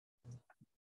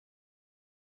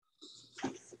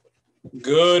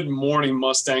Good morning,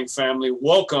 Mustang family.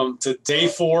 Welcome to day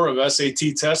 4 of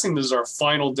SAT testing. This is our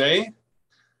final day.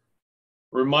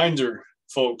 Reminder,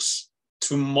 folks,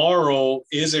 tomorrow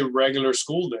is a regular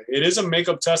school day. It is a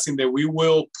makeup testing day. We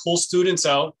will pull students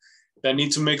out that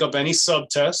need to make up any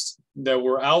subtests that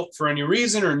were out for any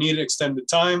reason or need extended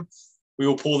time. We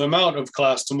will pull them out of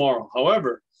class tomorrow.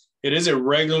 However, it is a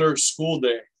regular school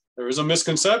day. There is a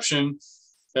misconception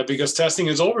that because testing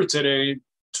is over today,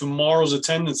 tomorrow's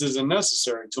attendance isn't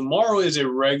necessary. Tomorrow is a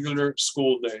regular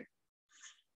school day.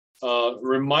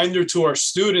 Reminder to our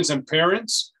students and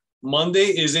parents, Monday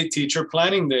is a teacher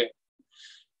planning day.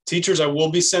 Teachers, I will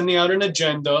be sending out an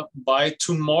agenda by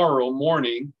tomorrow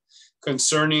morning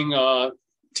concerning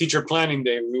teacher planning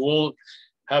day. We will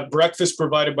have breakfast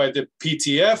provided by the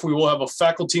PTF. We will have a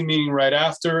faculty meeting right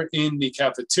after in the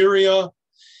cafeteria.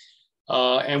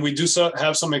 And we do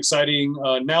have some exciting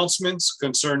announcements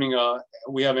concerning,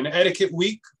 we have an etiquette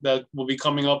week that will be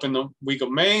coming up in the week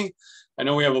of May. I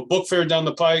know we have a book fair down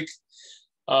the pike.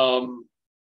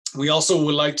 We also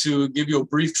would like to give you a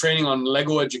brief training on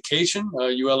Lego education,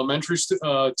 you elementary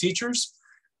teachers.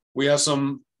 We have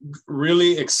some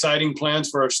really exciting plans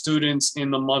for our students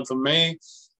in the month of May,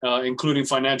 including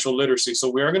financial literacy. So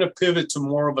we are going to pivot to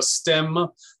more of a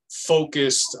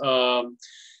STEM-focused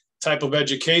type of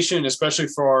education, especially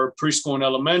for our preschool and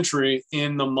elementary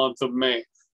in the month of May.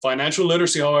 Financial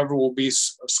literacy, however, will be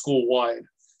school-wide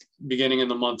beginning in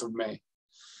the month of May.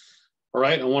 All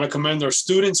right, I want to commend our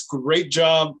students. Great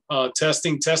job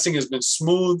testing. Testing has been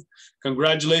smooth.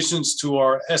 Congratulations to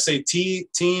our SAT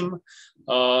team.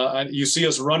 You see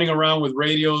us running around with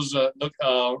radios,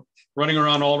 running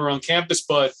around all around campus,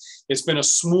 but it's been a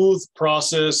smooth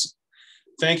process.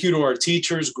 Thank you to our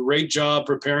teachers. Great job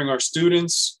preparing our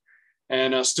students.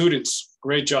 And students,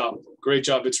 great job. Great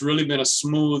job. It's really been a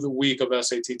smooth week of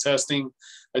SAT testing.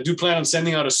 I do plan on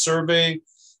sending out a survey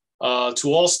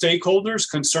to all stakeholders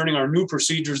concerning our new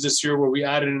procedures this year, where we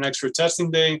added an extra testing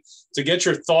day, to get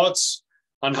your thoughts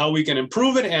on how we can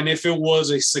improve it and if it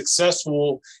was a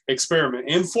successful experiment.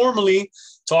 Informally,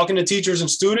 talking to teachers and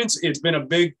students, it's been a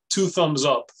big 2 thumbs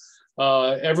up.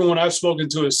 Everyone I've spoken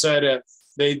to has said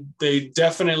they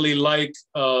definitely like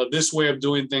this way of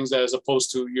doing things as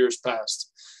opposed to years past.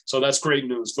 So that's great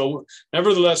news. But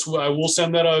nevertheless, I will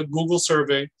send that a Google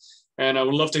survey, and I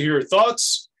would love to hear your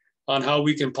thoughts on how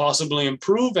we can possibly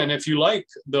improve, and if you like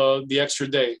the extra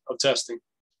day of testing.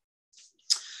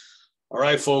 All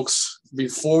right, folks,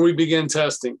 before we begin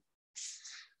testing,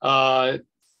 I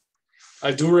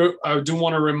do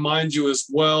want to remind you as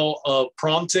well of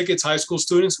prom tickets, high school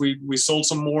students. We sold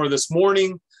some more this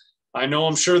morning. I know,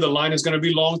 I'm sure the line is going to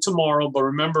be long tomorrow, but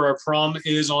remember, our prom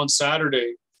is on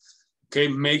Saturday. Okay,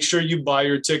 make sure you buy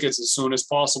your tickets as soon as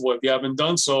possible. If you haven't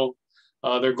done so,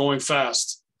 they're going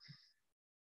fast.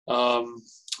 All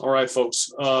right, folks.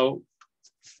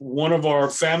 One of our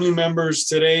family members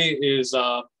today is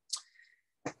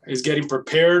getting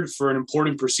prepared for an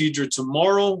important procedure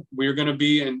tomorrow. We are going to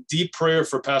be in deep prayer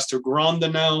for Pastor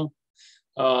Granda now.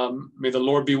 May the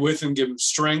Lord be with him, give him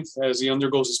strength as he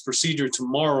undergoes his procedure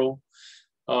tomorrow.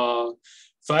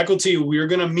 Faculty, we are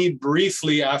going to meet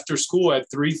briefly after school at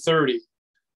 3:30.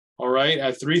 All right,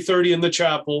 at 3:30 in the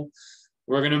chapel.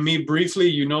 We're going to meet briefly.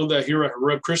 You know that here at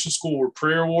Reb Christian School, we're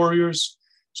prayer warriors.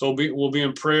 So we'll be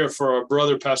in prayer for our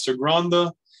brother, Pastor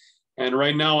Granda. And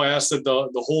right now, I ask that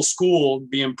the whole school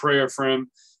be in prayer for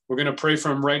him. We're going to pray for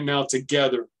him right now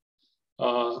together.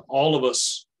 All of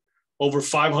us, over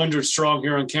 500 strong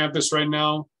here on campus right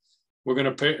now. We're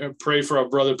going to pray for our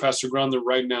brother, Pastor Granda,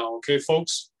 right now. Okay,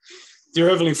 folks? Dear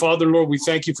Heavenly Father, Lord, we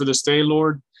thank you for this day,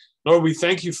 Lord. Lord, we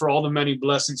thank you for all the many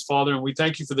blessings, Father, and we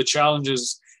thank you for the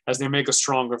challenges as they make us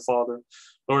stronger, Father.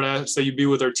 Lord, I ask that you be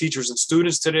with our teachers and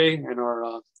students today and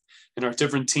our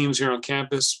different teams here on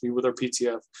campus, be with our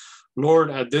PTF.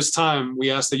 Lord, at this time, we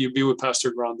ask that you be with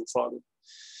Pastor Granda, Father.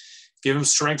 Give him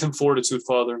strength and fortitude,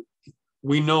 Father.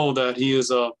 We know that he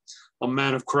is a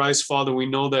man of Christ, Father. We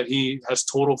know that he has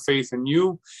total faith in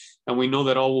you, and we know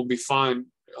that all will be fine,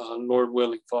 Lord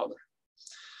willing, Father.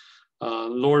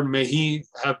 Lord, may he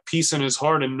have peace in his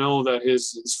heart and know that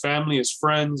his family, his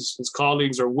friends, his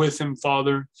colleagues are with him,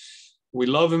 Father. We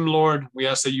love him, Lord. We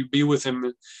ask that you be with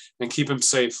him and keep him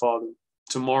safe, Father,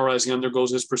 tomorrow as he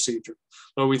undergoes his procedure.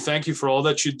 Lord, we thank you for all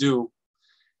that you do.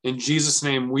 In Jesus'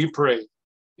 name we pray.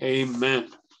 Amen.